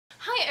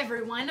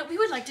everyone, we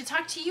would like to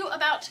talk to you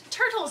about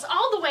Turtles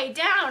All the Way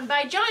Down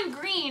by John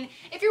Green.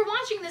 If you're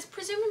watching this,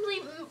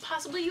 presumably,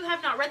 possibly you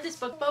have not read this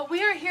book, but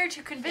we are here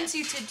to convince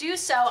you to do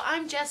so.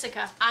 I'm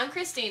Jessica. I'm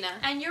Christina.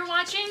 And you're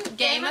watching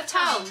Game of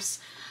Tomes.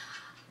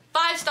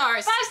 5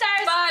 stars. 5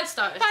 stars. 5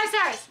 stars. 5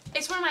 stars.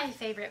 It's one of my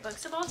favorite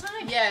books of all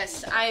time.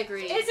 Yes, I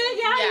agree. Is it?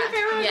 Yeah, your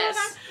favorite book of all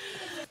time?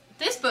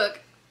 This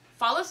book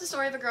follows the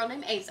story of a girl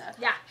named Aza,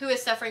 who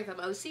is suffering from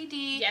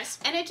OCD. Yes.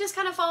 And it just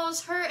kind of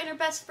follows her and her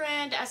best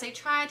friend as they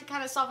try to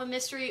kind of solve a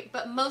mystery,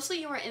 but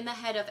mostly you are in the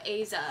head of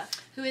Aza,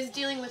 who is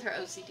dealing with her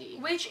OCD.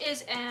 Which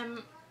is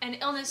an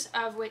illness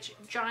of which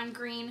John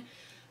Green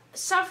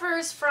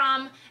suffers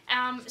from,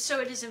 so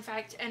it is in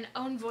fact an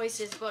Own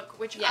Voices book,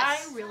 which I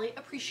really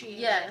appreciate.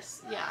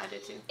 Yes, yeah, I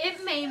did too.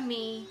 It made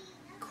me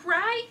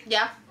cry.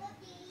 Yeah,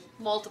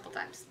 multiple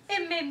times.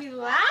 It made me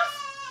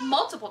laugh.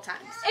 Multiple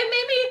times. It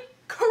made me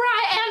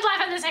cry and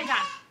laugh at the same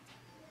time.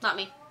 Not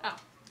me. Oh.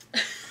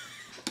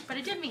 But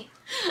it did me.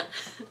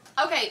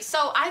 Okay,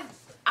 so I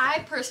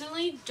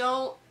personally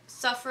don't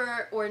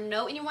suffer or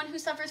know anyone who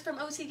suffers from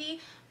OCD,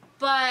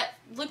 but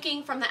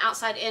looking from the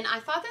outside in,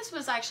 I thought this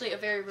was actually a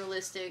very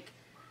realistic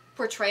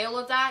portrayal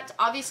of that.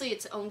 Obviously,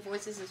 its Own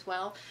Voices as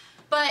well,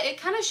 but it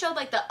kind of showed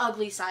like the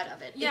ugly side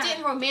of it. Yeah. It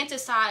didn't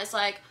romanticize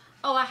like,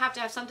 oh, I have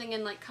to have something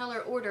in like color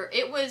order.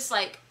 It was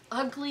like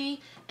ugly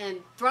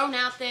and thrown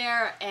out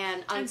there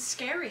and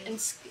scary.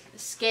 And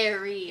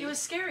scary. It was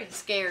scary.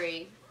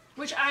 Scary.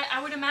 Which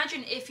I would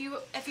imagine if you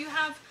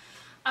have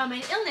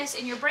an illness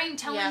in your brain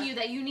telling you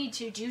that you need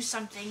to do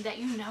something that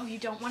you know you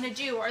don't want to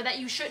do, or that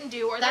you shouldn't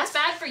do, or that's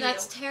bad for you.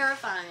 That's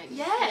terrifying.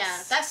 Yes.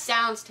 Yeah, that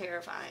sounds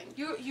terrifying.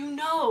 You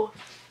know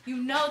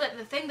that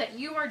the thing that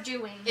you are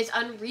doing is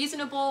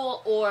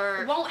unreasonable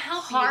or won't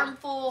help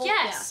harmful. You.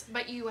 Yes,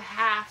 but you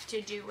have to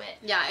do it.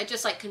 Yeah, it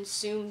just like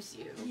consumes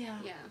you. Yeah.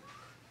 Yeah.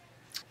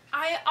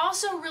 I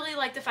also really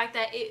like the fact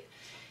that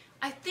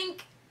I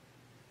think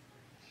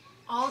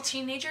all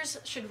teenagers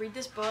should read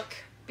this book,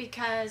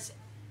 because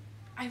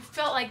I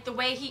felt like the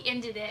way he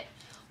ended it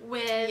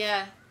with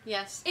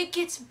it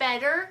gets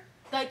better,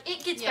 like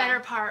it gets better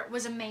part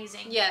was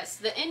amazing. Yes,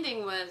 the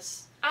ending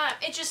was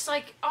it's just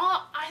like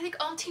I think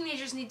all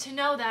teenagers need to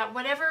know that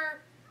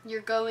whatever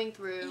you're going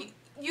through,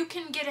 you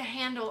can get a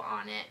handle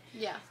on it.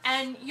 Yeah.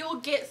 And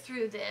you'll get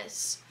through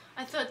this.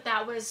 I thought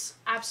that was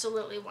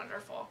absolutely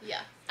wonderful.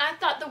 Yeah. I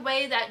thought the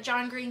way that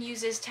John Green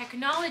uses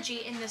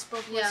technology in this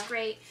book was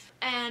great,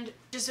 and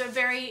just a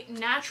very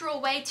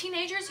natural way.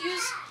 Teenagers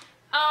use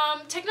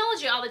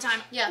technology all the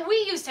time. Yeah. We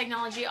use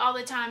technology all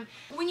the time.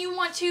 When you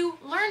want to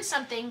learn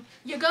something,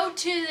 you go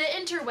to the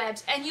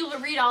interwebs and you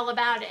read all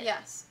about it.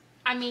 Yes.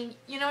 I mean,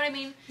 you know what I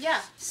mean?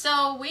 Yeah.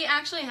 So we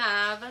actually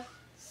have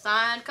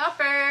signed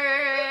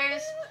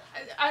copies.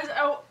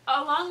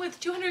 Along with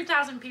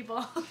 200,000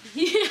 people.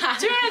 Yeah.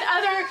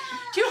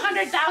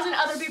 200,000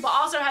 other people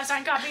also have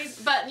signed copies.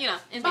 But, you know,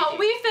 but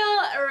we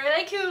feel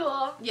really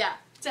cool. Yeah.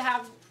 To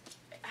have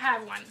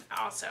one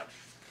also.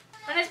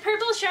 And it's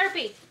purple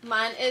Sharpie.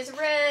 Mine is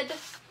red.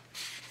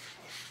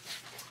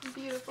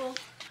 Beautiful.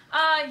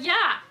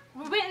 Yeah.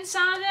 We went and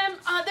saw them.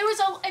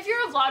 If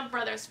you're a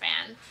Vlogbrothers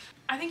fan,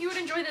 I think you would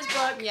enjoy this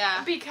book.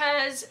 Yeah.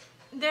 Because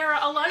there are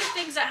a lot of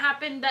things that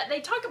happen that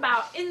they talk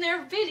about in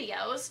their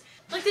videos.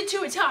 Like the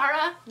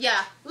Tuatara.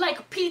 Yeah.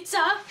 Like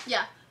pizza.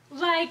 Yeah.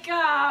 Like,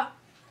 other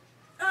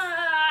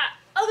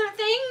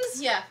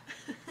things. Yeah.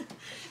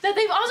 That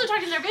they've also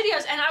talked in their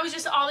videos, and I was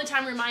just all the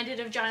time reminded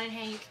of John and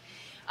Hank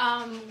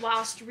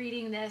whilst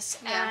reading this,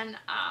 and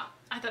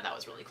I thought that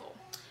was really cool.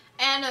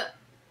 And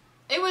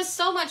it was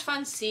so much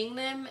fun seeing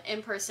them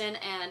in person,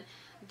 and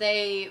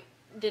they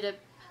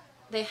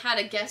had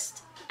a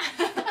guest,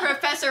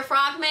 Professor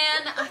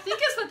Frogman, I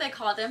think is what they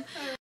called him.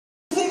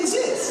 Things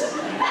is.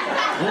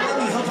 Well, let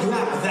me help you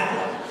out with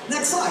that.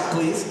 Next slide,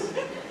 please.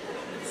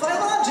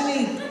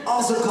 Phylogeny,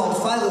 also called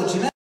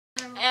phylogenetic.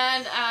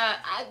 And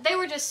they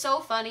were just so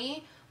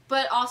funny,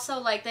 but also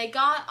like they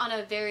got on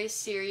a very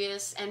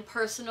serious and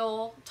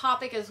personal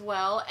topic as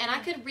well, and I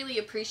could really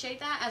appreciate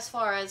that. As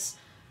far as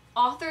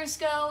authors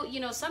go, you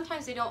know,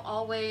 sometimes they don't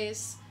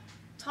always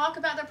talk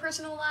about their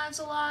personal lives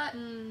a lot.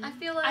 I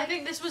feel like. I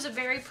think this was a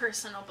very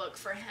personal book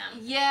for him.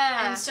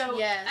 Yeah. And so,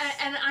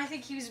 and I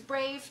think he was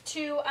brave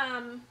to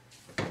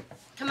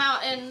come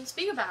out and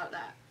speak about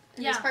that.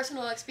 And his Yeah.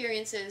 personal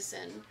experiences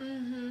and.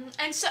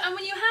 And so, and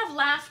when you have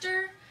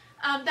laughter,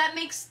 that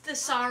makes the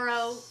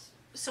sorrow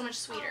so much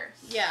sweeter.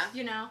 Yeah.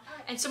 You know,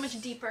 and so much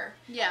deeper.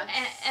 Yeah.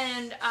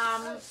 And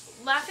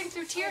laughing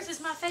through tears is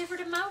my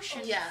favorite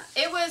emotion. Yeah.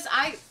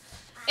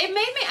 It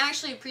made me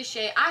actually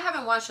appreciate, I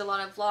haven't watched a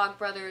lot of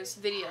Vlogbrothers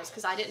videos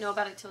because I didn't know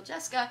about it till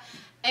Jessica,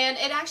 and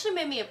it actually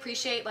made me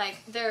appreciate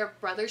like their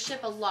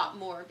brothership a lot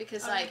more,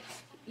 because like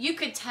you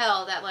could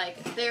tell that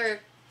like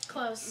they're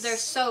close. They're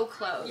so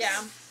close.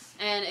 Yeah.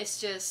 And it's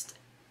just,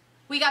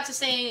 we got to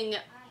sing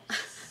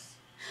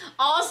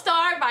All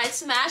Star by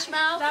Smash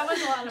Mouth. That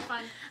was a lot of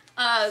fun.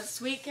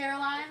 Sweet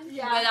Caroline.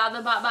 Yeah. Without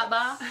the ba ba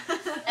ba.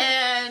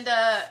 And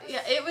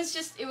yeah, it was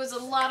a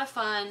lot of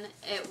fun.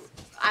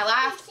 I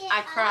laughed,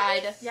 I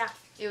cried. Yeah.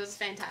 It was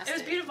fantastic. It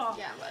was beautiful.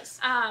 Yeah, it was.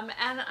 And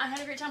I had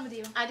a great time with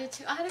you. I did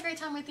too. I had a great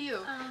time with you.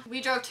 We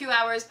drove 2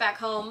 hours back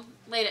home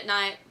late at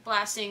night,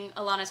 blasting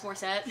Alanis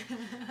Morissette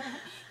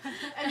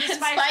And the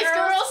Spice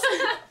Girls.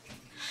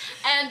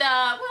 And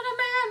what a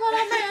man, what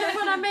a man,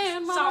 what a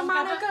man, what a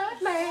mighty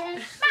good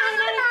man.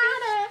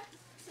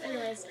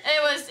 Anyways,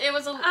 It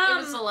was a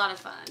lot of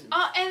fun.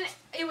 And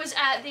it was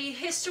at the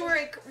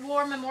Historic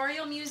War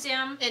Memorial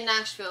Museum In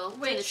Nashville,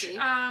 which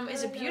Tennessee.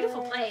 is a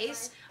beautiful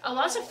place.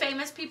 Lots of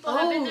famous people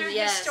have been there.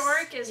 Yes.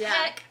 Historic as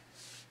heck.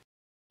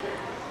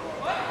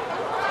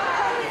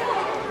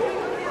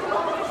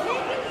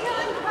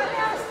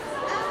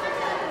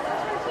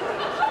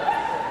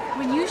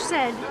 When you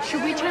said,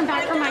 should we turn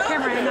back from my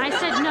camera, and I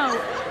said no,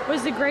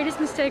 was the greatest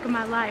mistake of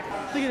my life.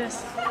 Look at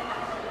this.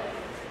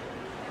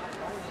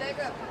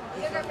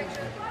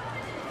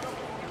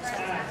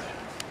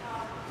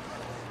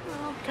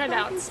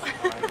 Cutouts.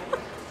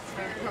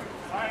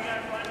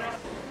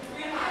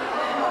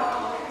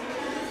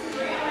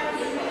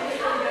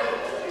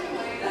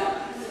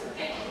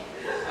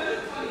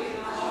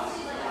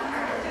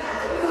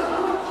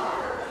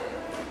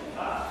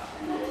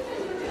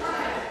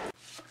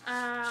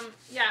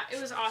 Yeah,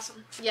 it was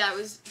awesome. Yeah, it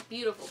was a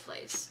beautiful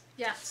place.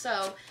 Yeah.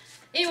 So,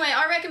 anyway,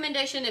 our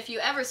recommendation, if you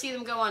ever see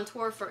them go on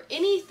tour for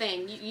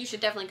anything, you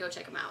should definitely go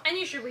check them out. And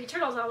you should read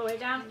Turtles All the Way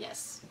Down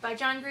Yes. by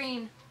John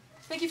Green.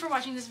 Thank you for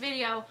watching this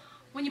video.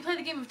 When you play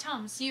the game of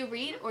Tums, You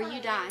read or you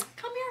die.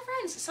 come be our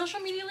friends. Social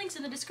media links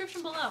in the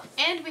description below.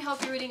 And we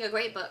hope you're reading a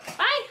great book.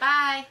 Bye!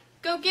 Bye.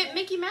 Go get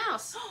Mickey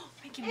Mouse.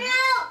 Mickey Mouse.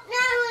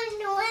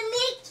 No,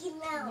 Mickey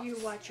Mouse. You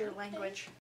watch your language.